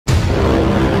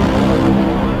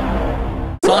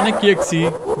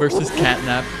Sonic.exe versus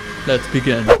Catnap. Let's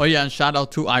begin. Oh yeah, and shout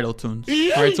out to Idle Tunes.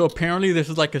 Alright, so apparently this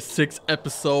is like a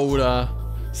 6-episode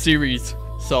series.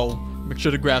 So make sure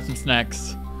to grab some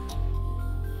snacks.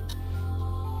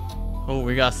 Oh,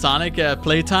 we got Sonic at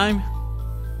playtime.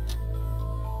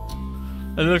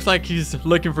 It looks like he's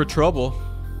looking for trouble.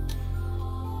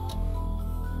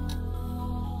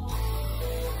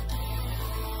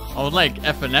 Oh, like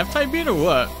FNF type beat or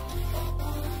what?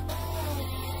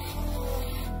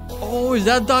 Oh, is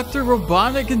that Dr.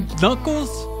 Robotnik and Knuckles?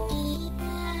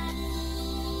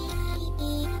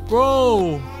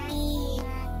 Bro!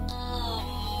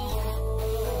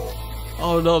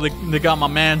 Oh no, they got my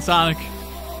man Sonic.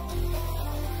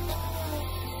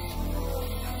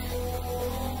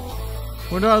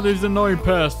 What are these annoying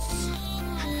pests?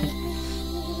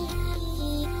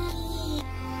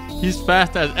 He's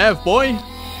fast as F, boy!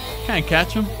 Can't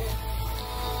catch him.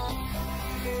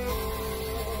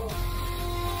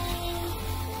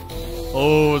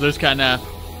 Oh, there's Catnap.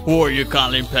 Who are you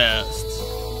calling pests?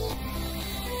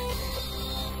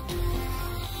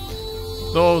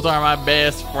 Those are my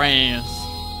best friends.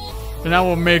 And I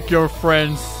will make your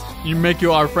friends. You make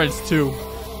you our friends too.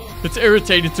 It's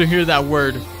irritating to hear that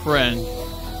word, friend.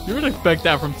 You would expect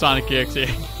that from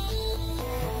Sonic.exe.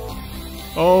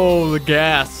 Oh, the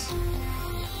gas.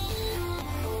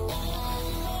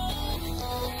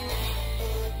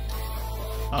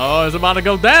 Oh, it's about to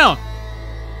go down.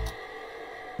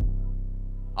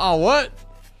 Oh, what?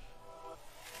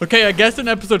 Okay, I guess in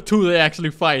episode 2 they actually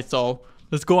fight, so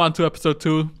let's go on to episode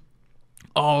 2.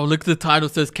 Oh, look at the title.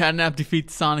 It says Catnap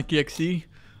defeats Sonic.exe.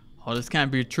 Oh, this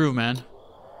can't be true, man.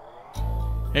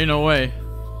 Ain't no way.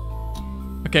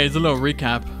 Okay, it's a little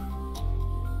recap.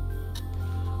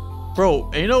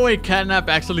 Bro, ain't no way Catnap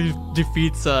actually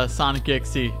defeats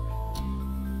Sonic.exe.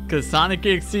 Because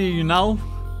Sonic.exe, you know,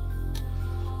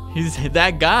 he's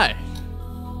that guy.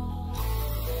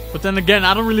 But then again,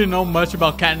 I don't really know much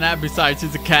about Catnap besides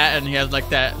he's a cat and he has like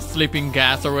that sleeping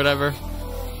gas or whatever.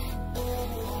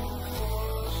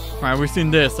 Alright, we've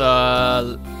seen this.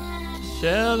 Shall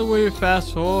we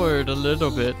fast forward a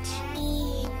little bit?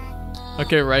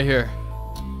 Okay, right here.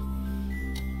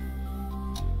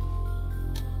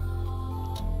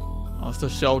 Oh, it's the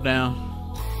showdown.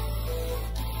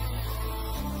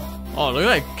 Oh, look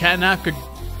like Catnap could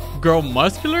grow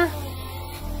muscular?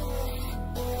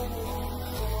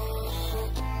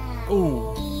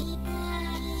 Ooh.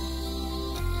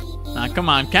 Nah, come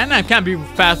on. Catnap can't be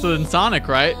faster than Sonic,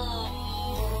 right?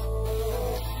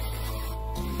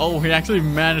 Oh, he actually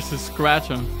managed to scratch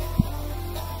him.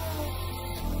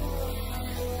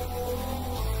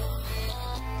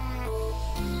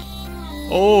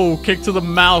 Oh, kick to the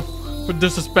mouth for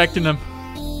disrespecting him.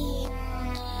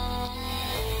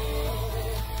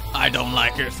 I don't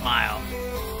like your smile.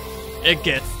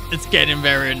 It's getting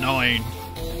very annoying.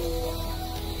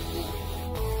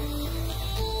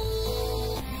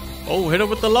 Oh, hit him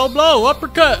with the low blow,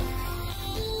 uppercut.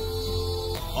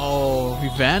 Oh, he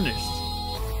vanished.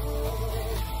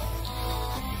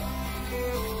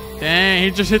 Dang,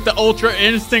 he just hit the Ultra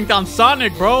Instinct on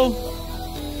Sonic, bro.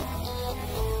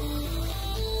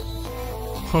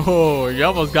 Oh, you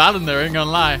almost got him there, ain't gonna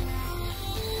lie.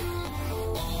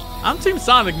 I'm Team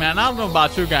Sonic, man. I don't know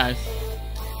about you guys.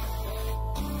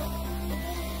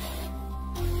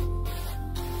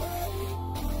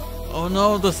 Oh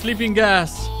no, the sleeping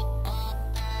gas.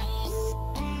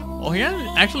 Oh, he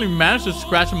actually managed to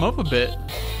scratch him up a bit.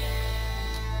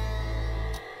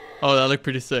 Oh, that looked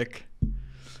pretty sick.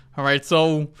 Alright,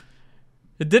 so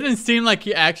it didn't seem like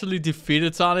he actually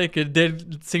defeated Sonic. It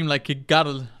did seem like he got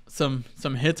some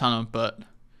hits on him, but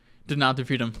did not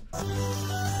defeat him.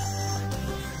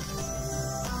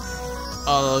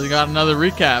 Oh, you got another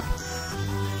recap.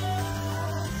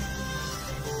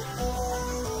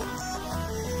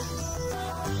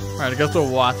 Alright, I guess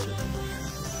we'll watch it.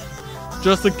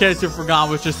 Just in case you forgot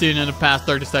what you've seen in the past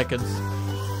 30 seconds.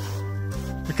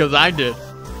 Because I did.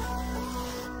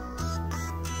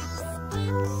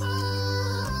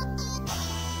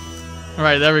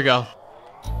 Alright, there we go.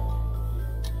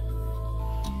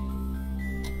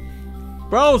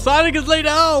 Bro, Sonic is laid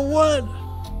out, what?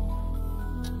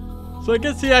 So I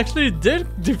guess he actually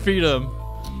did defeat him.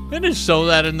 They didn't show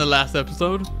that in the last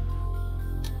episode.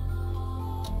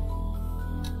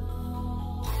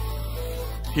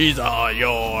 He's all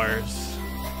yours.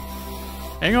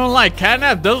 Ain't gonna lie,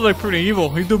 Catnap does look pretty evil.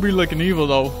 He do be looking evil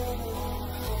though.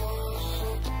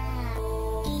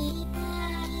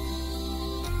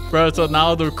 Bro, so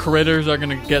now the critters are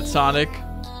gonna get Sonic.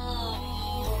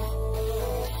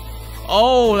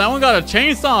 Oh, that one got a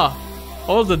chainsaw.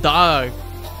 Oh, the dog.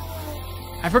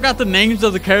 I forgot the names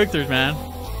of the characters, man.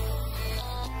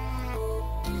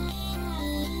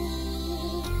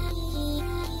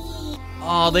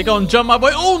 Oh, they gonna jump my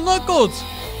boy. Oh, Knuckles!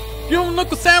 Give him a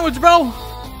knuckle sandwich, bro.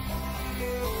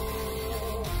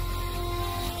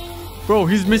 Bro,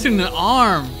 he's missing an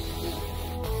arm.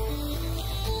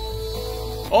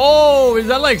 Oh, is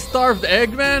that like starved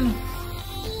eggman?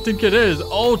 I think it is.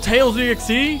 Oh,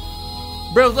 tails.exe?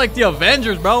 Bro, it's like the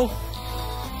Avengers, bro.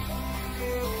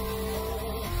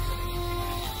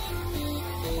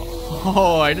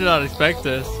 Oh, I did not expect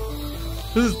this.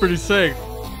 This is pretty sick.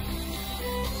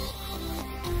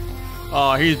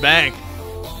 Oh, he's back.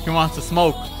 He wants to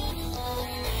smoke.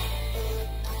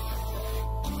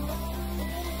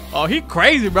 Oh, he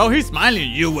crazy, bro. He's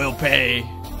smiling. You will pay.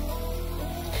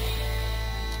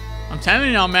 I'm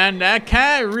telling y'all, man, that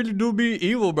cat really do be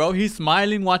evil, bro. He's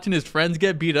smiling, watching his friends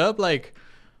get beat up, like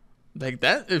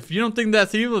that. If you don't think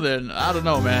that's evil, then I don't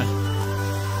know, man.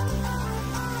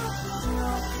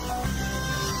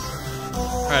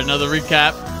 All right, another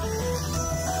recap.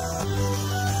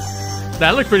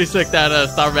 That looked pretty sick. That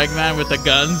Star Eggman with the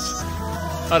guns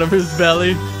out of his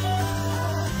belly.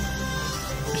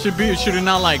 It should be shooting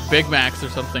out like Big Macs or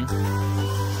something.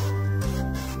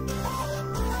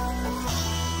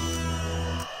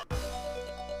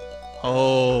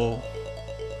 Oh,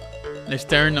 they're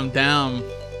staring them down.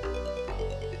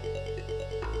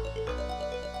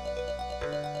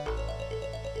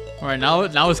 All right, now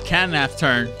it's Catnap's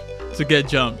turn to get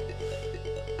jumped.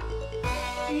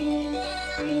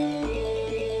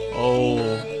 Oh.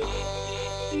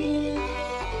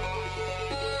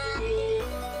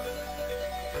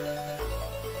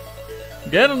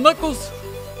 Get him, Knuckles.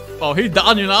 Oh, he's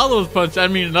dodging all those punches. I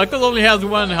mean, Knuckles only has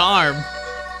one arm.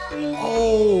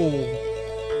 Oh,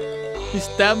 he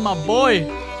stabbed my boy.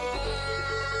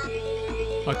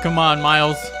 Oh, come on,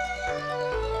 Miles.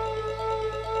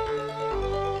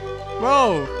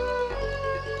 Bro,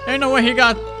 ain't no way he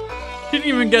didn't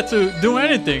even get to do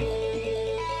anything.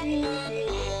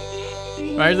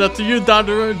 Alright, it's up to you,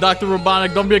 Dr.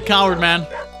 Robotnik. Don't be a coward, man.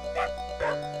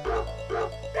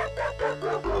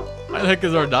 Why the heck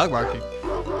is our dog barking?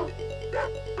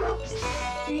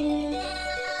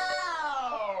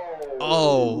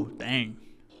 Oh, dang.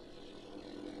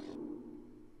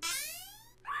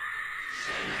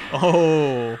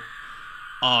 Oh,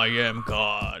 I am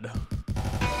God.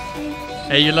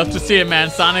 Hey, you love to see it, man.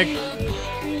 Sonic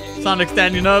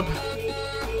standing up.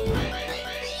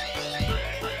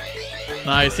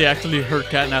 Nice, he actually hurt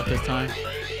Catnap this time.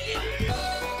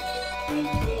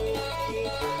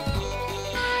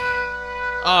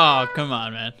 Oh, come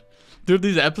on, man. Dude,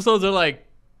 these episodes are like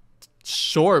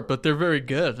short, but they're very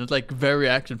good. It's like very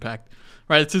action-packed.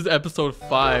 Right, this is episode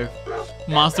 5.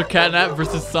 Monster Catnap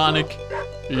versus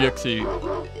Sonic.exe.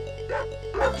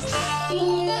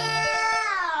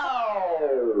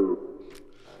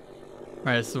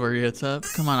 Alright, this is where he hits up.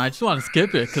 Come on, I just want to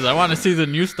skip it because I want to see the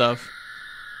new stuff.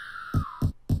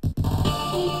 Come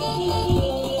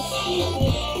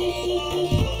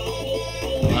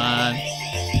on.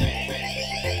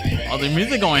 Oh, the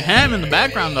music going ham in the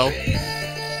background though.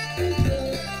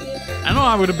 I know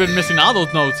I would have been missing all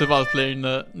those notes if I was playing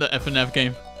the FNF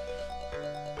game.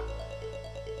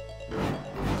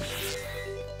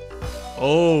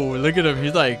 Oh, look at him.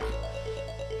 He's like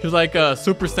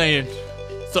Super Saiyan.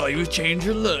 So you changed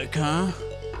your look, huh?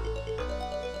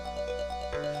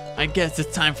 I guess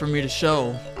it's time for me to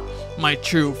show my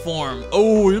true form.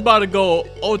 Oh, he's about to go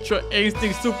Ultra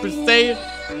Instinct Super Saiyan.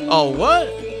 Oh, what?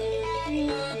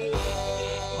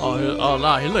 Oh,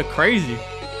 nah, he look crazy.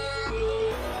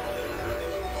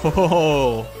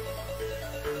 Oh,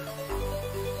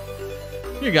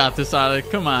 you got this,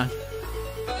 Sonic. Come on.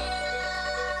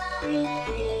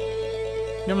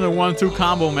 Give him the 1-2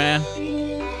 combo, man.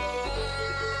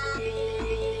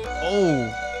 Oh,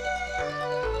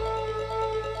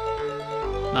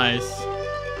 nice.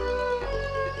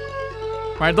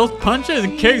 Right, those punches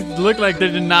and kicks look like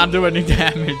they did not do any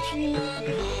damage.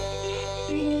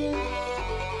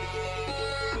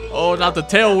 Oh, not the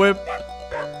tail whip.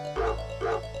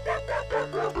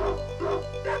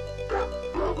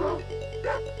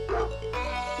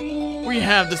 We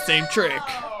have the same trick,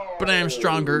 but I am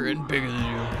stronger and bigger than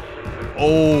you.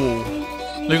 Oh,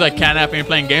 looks like Catnap ain't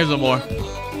playing games no more.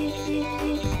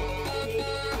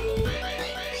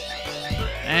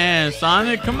 Man,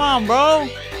 Sonic, come on, bro.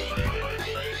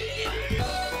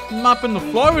 I'm mopping the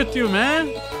floor with you, man.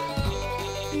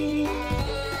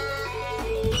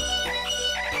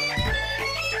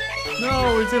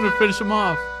 No, he's gonna finish him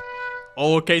off.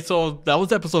 Oh, okay, so that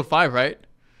was episode 5, right?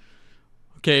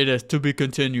 Okay, that's to be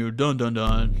continued. Dun dun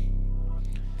dun.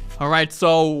 Alright,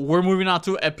 so we're moving on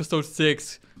to episode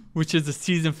 6, which is the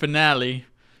season finale.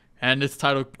 And it's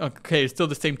titled, okay, it's still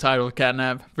the same title,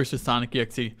 Catnap versus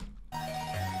Sonic.exe.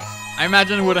 I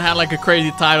imagine it would have had like a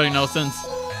crazy title, you know, since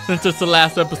it's the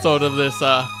last episode of this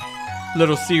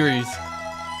little series.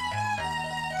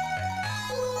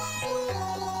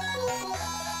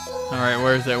 Alright,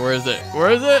 where is it? Where is it?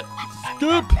 Where is it?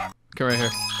 Skip! Okay, right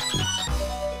here.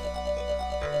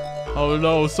 Oh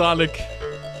no, Sonic.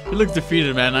 He looks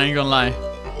defeated, man. I ain't gonna lie.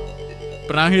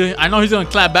 But now I know he's gonna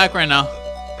clap back right now.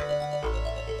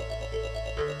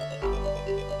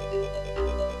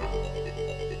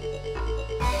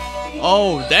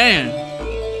 Oh, damn.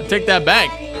 Take that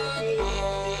back.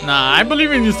 Nah, I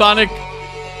believe in you, Sonic.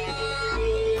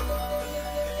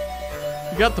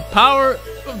 You got the power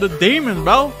of the demon,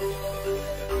 bro.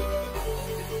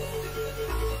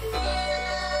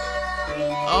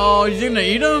 Oh, he's gonna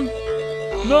eat him?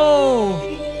 No!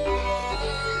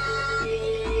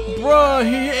 Bruh,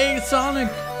 he ate Sonic.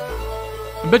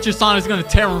 I bet you Sonic's gonna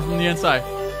tear him from the inside.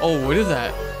 Oh, what is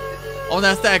that? Oh,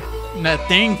 that's that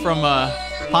thing from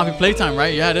Poppy Playtime,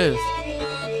 right? Yeah, it is.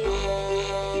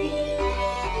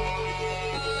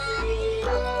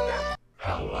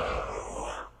 Hello.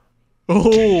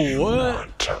 Oh, what?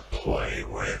 Want to play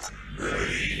with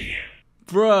me?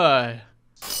 Bruh.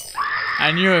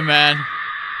 I knew it, man.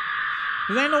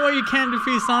 There ain't no way you can't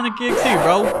defeat Sonic.exe,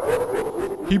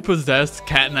 bro. He possessed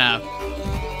Catnap.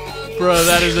 Bruh,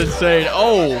 that is insane.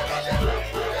 Oh.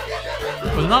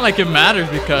 But it's not like it matters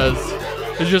because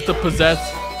it's just a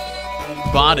possessed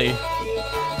body.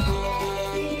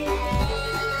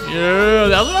 Yeah,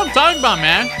 that's what I'm talking about,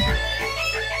 man.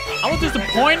 I was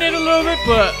disappointed a little bit,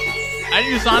 but I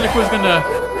knew Sonic was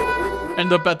gonna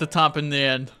end up at the top in the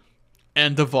end.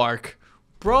 End of arc.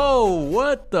 Bro,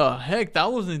 what the heck?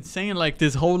 That was insane. Like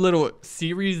this whole little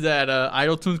series that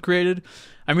Idletoons created.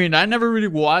 I mean, I never really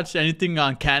watched anything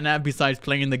on Catnap besides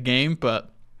playing the game,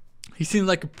 but he seems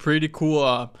like a pretty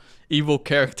cool evil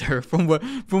character from what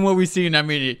we've seen. I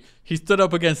mean, he stood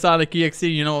up against Sonic.exe.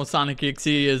 You know, Sonic.exe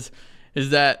is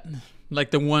that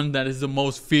like the one that is the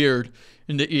most feared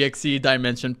in the EXE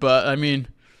dimension. But I mean,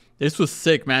 this was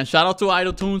sick, man. Shout out to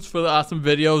Idletoons for the awesome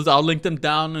videos. I'll link them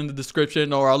down in the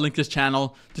description, or I'll link his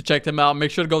channel to check them out. Make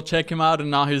sure to go check him out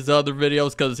and all his other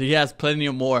videos because he has plenty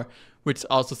of more, which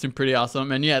also seem pretty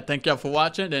awesome. And yeah, thank y'all for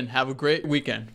watching and have a great weekend.